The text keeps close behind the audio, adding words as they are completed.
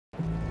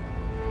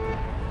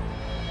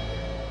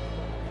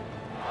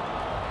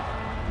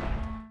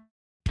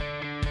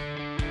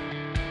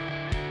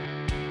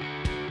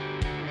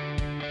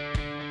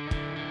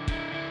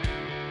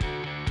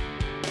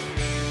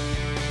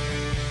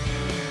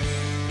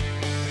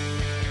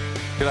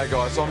G'day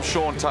guys, I'm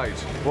Shaun Tait.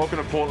 Welcome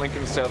to Port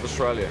Lincoln, South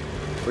Australia.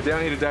 We're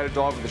down here today to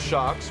dive with the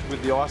Sharks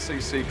with the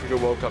ICC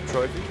Cricket World Cup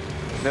trophy.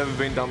 Never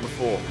been done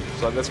before,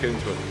 so let's get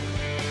into it.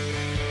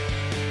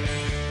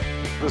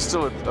 There's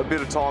still a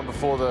bit of time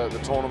before the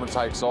tournament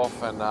takes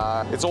off, and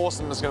it's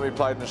awesome it's going to be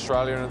played in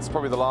Australia, and it's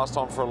probably the last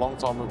time for a long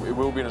time it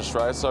will be in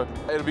Australia, so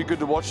it'll be good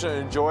to watch it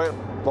and enjoy it.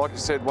 Like you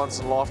said, once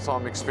in a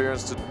lifetime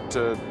experience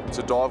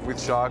to dive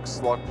with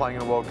Sharks, like playing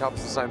in a World Cup,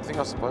 it's the same thing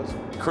I suppose.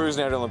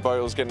 Cruising out on the boat,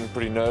 I was getting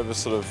pretty nervous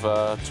sort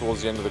of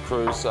towards the end of the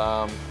cruise,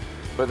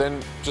 but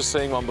then just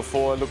seeing one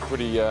before, it looked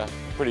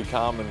pretty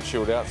calm and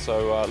chilled out,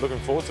 so looking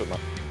forward to it, mate.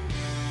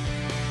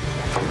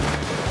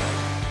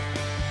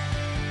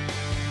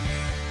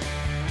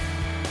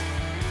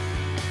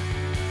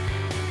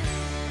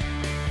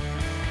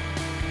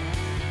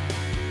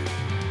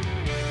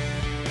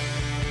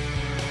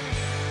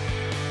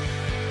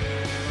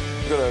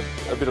 Got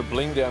a bit of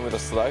bling down with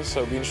us today,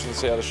 so it'll be interesting to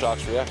see how the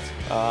Sharks react.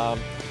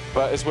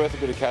 But it's worth a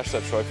bit of cash,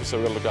 that trophy, so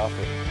we've got to look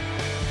after it.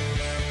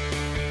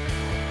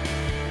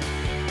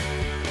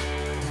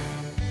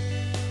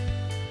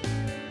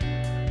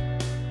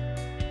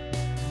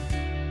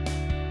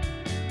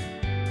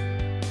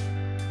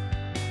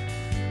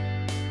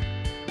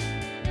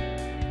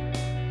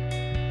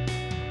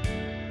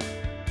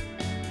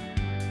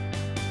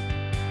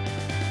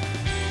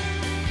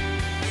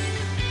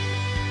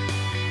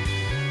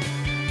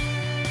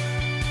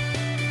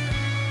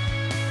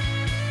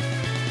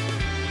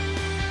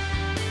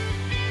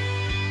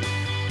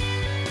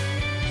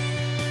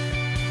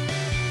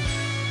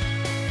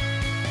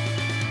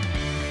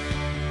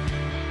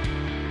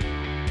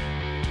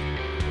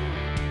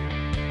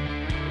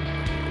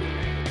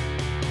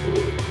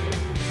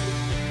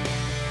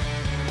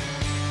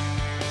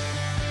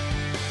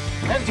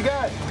 How did you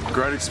go?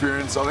 Great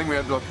experience. I think we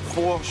had like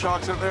 4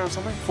 sharks out there or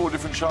something, 4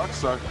 different sharks,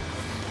 so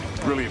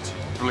brilliant,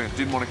 brilliant.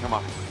 Didn't want to come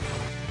up.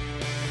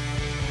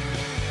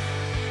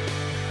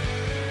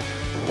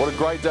 What a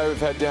great day we've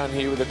had down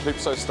here with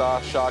Eclipso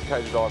Star shark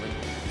cage diving.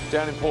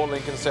 Down in Port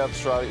Lincoln, South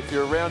Australia. If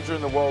you're around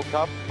during the World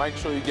Cup, make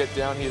sure you get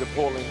down here to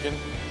Port Lincoln,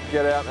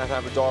 get out and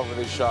have a dive with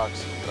these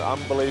sharks. An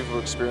unbelievable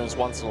experience,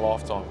 once in a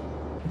lifetime.